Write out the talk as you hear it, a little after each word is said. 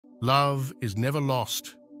Love is never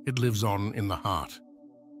lost, it lives on in the heart.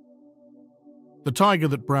 The tiger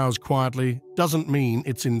that browses quietly doesn't mean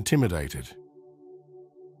it's intimidated.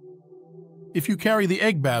 If you carry the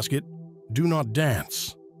egg basket, do not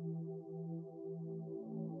dance.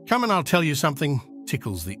 Come and I'll tell you something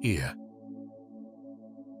tickles the ear.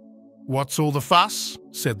 "What's all the fuss?"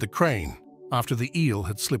 said the crane after the eel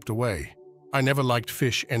had slipped away. "I never liked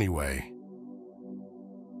fish anyway."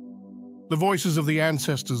 The voices of the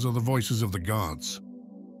ancestors are the voices of the gods.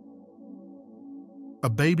 A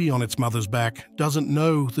baby on its mother's back doesn't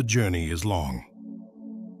know the journey is long.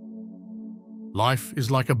 Life is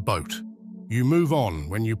like a boat. You move on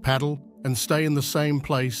when you paddle and stay in the same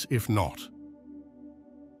place if not.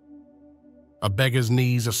 A beggar's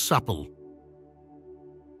knees are supple.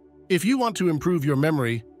 If you want to improve your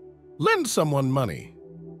memory, lend someone money.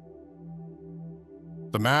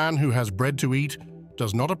 The man who has bread to eat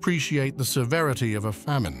does not appreciate the severity of a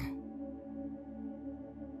famine.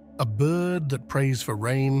 A bird that prays for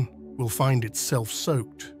rain will find itself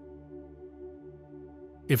soaked.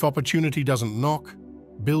 If opportunity doesn't knock,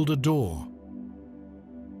 build a door.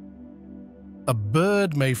 A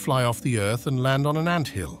bird may fly off the earth and land on an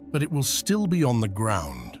anthill, but it will still be on the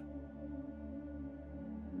ground.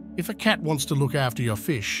 If a cat wants to look after your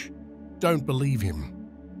fish, don't believe him.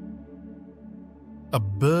 A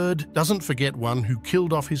bird doesn't forget one who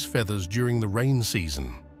killed off his feathers during the rain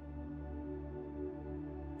season.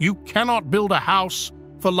 You cannot build a house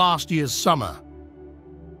for last year's summer.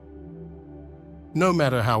 No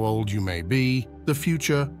matter how old you may be, the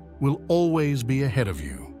future will always be ahead of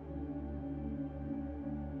you.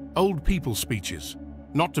 Old people's speeches,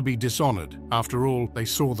 not to be dishonored. After all, they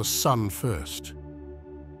saw the sun first.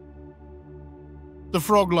 The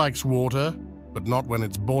frog likes water, but not when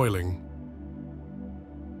it's boiling.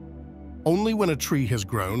 Only when a tree has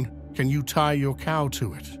grown can you tie your cow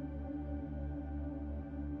to it.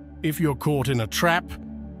 If you're caught in a trap,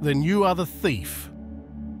 then you are the thief.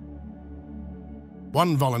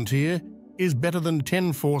 One volunteer is better than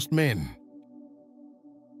 10 forced men.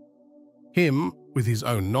 Him, with his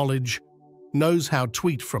own knowledge, knows how to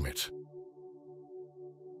eat from it.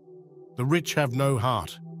 The rich have no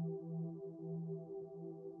heart.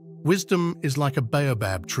 Wisdom is like a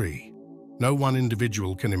baobab tree. No one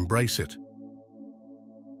individual can embrace it.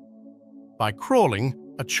 By crawling,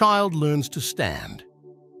 a child learns to stand.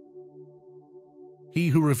 He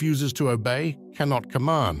who refuses to obey cannot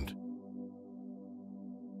command.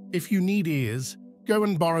 If you need ears, go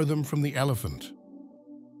and borrow them from the elephant.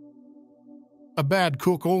 A bad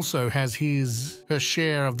cook also has her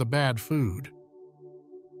share of the bad food.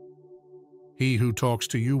 He who talks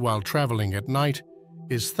to you while traveling at night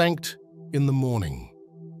is thanked in the morning.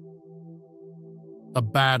 A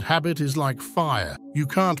bad habit is like fire. You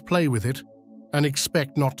can't play with it and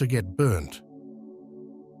expect not to get burnt.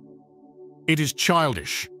 It is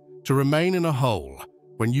childish to remain in a hole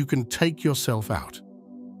when you can take yourself out.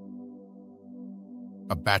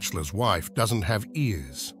 A bachelor's wife doesn't have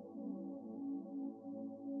ears.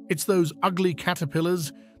 It's those ugly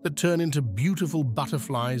caterpillars that turn into beautiful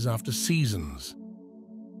butterflies after seasons.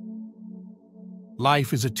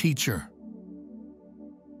 Life is a teacher.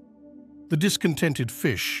 The discontented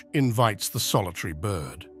fish invites the solitary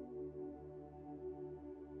bird.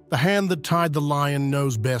 The hand that tied the lion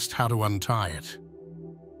knows best how to untie it.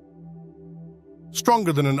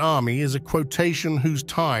 Stronger than an army is a quotation whose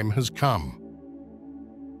time has come.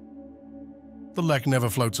 The lek never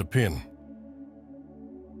floats a pin.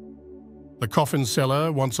 The coffin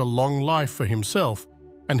seller wants a long life for himself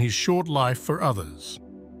and his short life for others.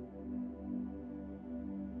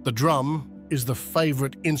 The drum is the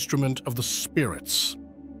favorite instrument of the spirits.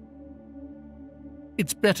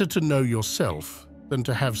 It's better to know yourself than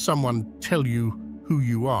to have someone tell you who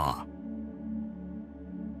you are.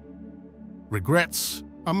 Regrets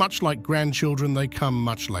are much like grandchildren, they come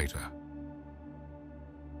much later.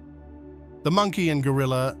 The monkey and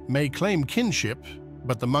gorilla may claim kinship,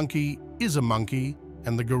 but the monkey is a monkey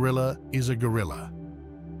and the gorilla is a gorilla.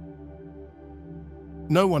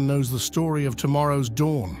 No one knows the story of tomorrow's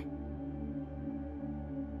dawn.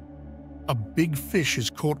 A big fish is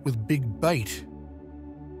caught with big bait.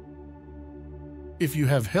 If you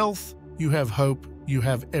have health, you have hope, you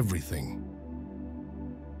have everything.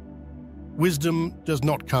 Wisdom does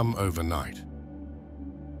not come overnight.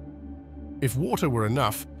 If water were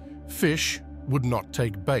enough, fish would not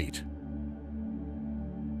take bait.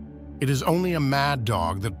 It is only a mad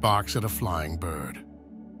dog that barks at a flying bird.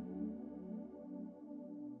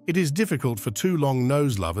 It is difficult for two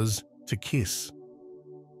long-nosed lovers to kiss.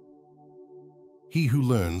 He who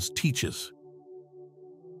learns teaches.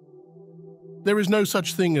 There is no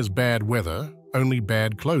such thing as bad weather, only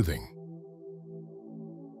bad clothing.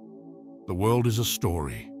 The world is a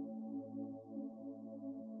story.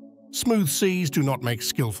 Smooth seas do not make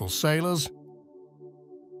skillful sailors.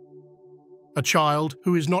 A child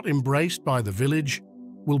who is not embraced by the village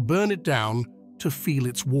will burn it down to feel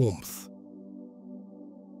its warmth.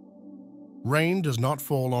 Rain does not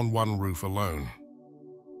fall on one roof alone.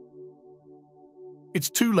 It's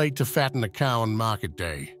too late to fatten a cow on market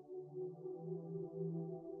day.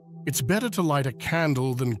 It's better to light a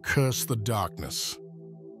candle than curse the darkness.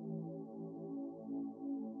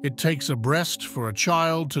 It takes a breast for a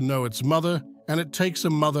child to know its mother, and it takes a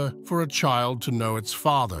mother for a child to know its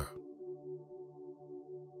father.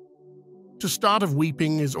 To start of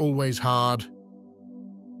weeping is always hard.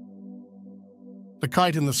 The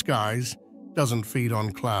kite in the skies doesn't feed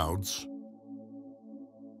on clouds.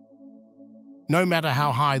 No matter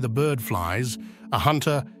how high the bird flies, a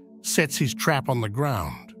hunter sets his trap on the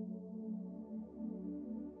ground.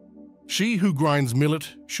 She who grinds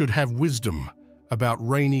millet should have wisdom about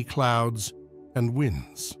rainy clouds and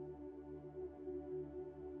winds.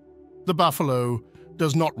 The buffalo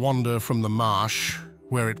does not wander from the marsh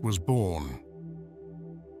where it was born.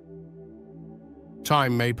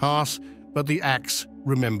 Time may pass, but the axe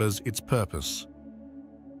remembers its purpose.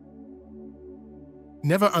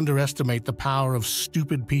 Never underestimate the power of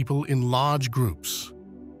stupid people in large groups.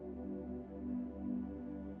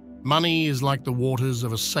 Money is like the waters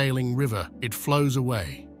of a sailing river. It flows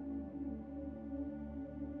away.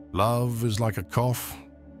 Love is like a cough.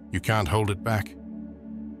 You can't hold it back.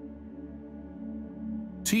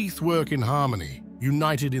 Teeth work in harmony,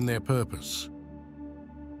 united in their purpose.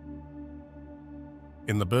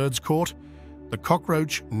 In the bird's court, the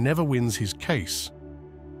cockroach never wins his case.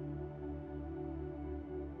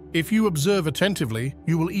 If you observe attentively,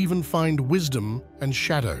 you will even find wisdom and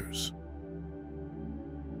shadows.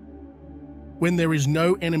 When there is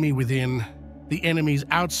no enemy within, the enemies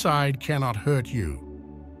outside cannot hurt you.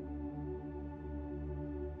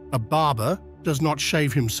 A barber does not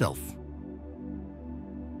shave himself.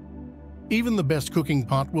 Even the best cooking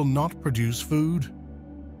pot will not produce food.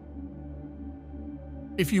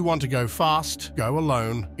 If you want to go fast, go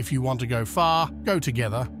alone. If you want to go far, go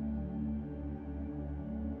together.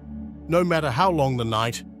 No matter how long the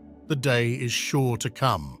night, the day is sure to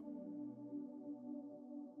come.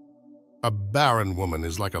 A barren woman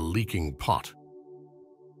is like a leaking pot.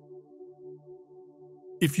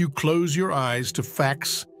 If you close your eyes to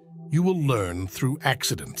facts, you will learn through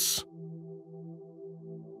accidents.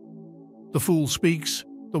 The fool speaks,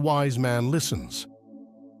 the wise man listens.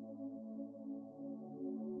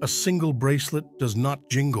 A single bracelet does not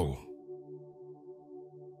jingle.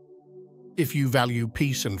 If you value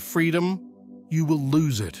peace and freedom, you will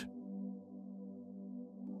lose it.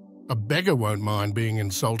 A beggar won't mind being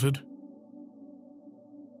insulted.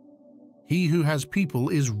 He who has people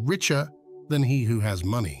is richer than he who has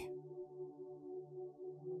money.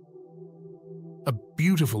 A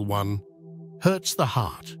beautiful one hurts the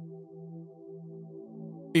heart.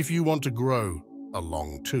 If you want to grow a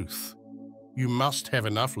long tooth, you must have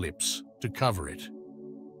enough lips to cover it.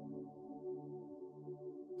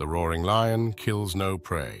 The roaring lion kills no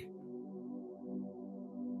prey.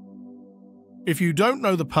 If you don't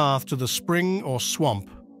know the path to the spring or swamp,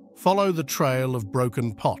 follow the trail of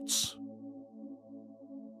broken pots.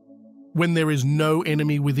 When there is no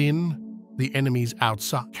enemy within, the enemies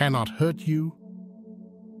outside cannot hurt you.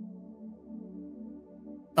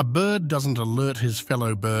 A bird doesn't alert his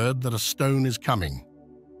fellow bird that a stone is coming.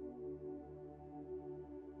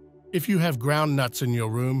 If you have ground nuts in your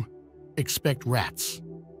room, expect rats.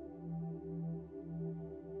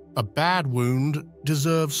 A bad wound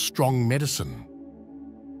deserves strong medicine.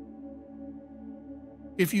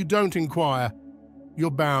 If you don't inquire,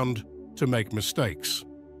 you're bound to make mistakes.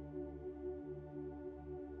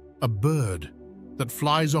 A bird that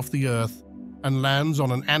flies off the earth and lands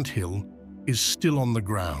on an anthill is still on the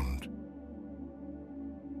ground.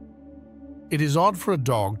 It is odd for a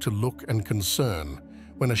dog to look and concern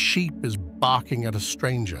when a sheep is barking at a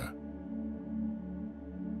stranger.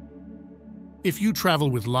 If you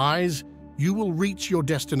travel with lies, you will reach your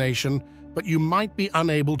destination, but you might be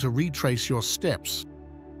unable to retrace your steps.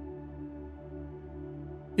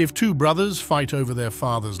 If two brothers fight over their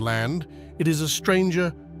father's land, it is a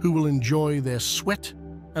stranger who will enjoy their sweat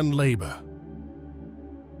and labor.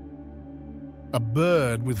 A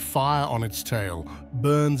bird with fire on its tail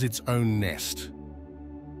burns its own nest.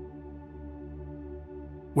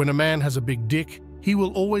 When a man has a big dick, he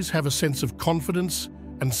will always have a sense of confidence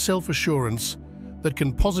and self-assurance that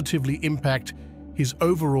can positively impact his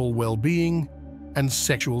overall well-being and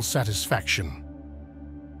sexual satisfaction.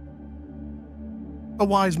 A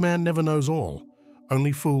wise man never knows all,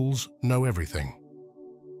 only fools know everything.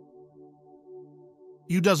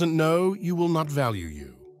 You doesn't know, you will not value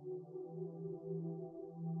you.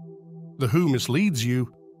 The who misleads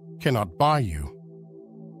you cannot buy you.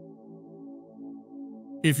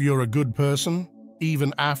 If you're a good person,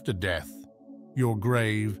 even after death, your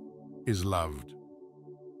grave is loved.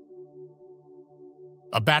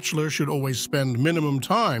 A bachelor should always spend minimum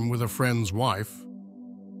time with a friend's wife.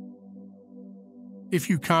 If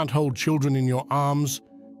you can't hold children in your arms,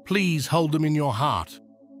 please hold them in your heart.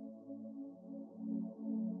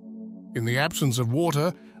 In the absence of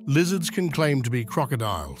water, lizards can claim to be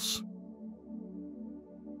crocodiles.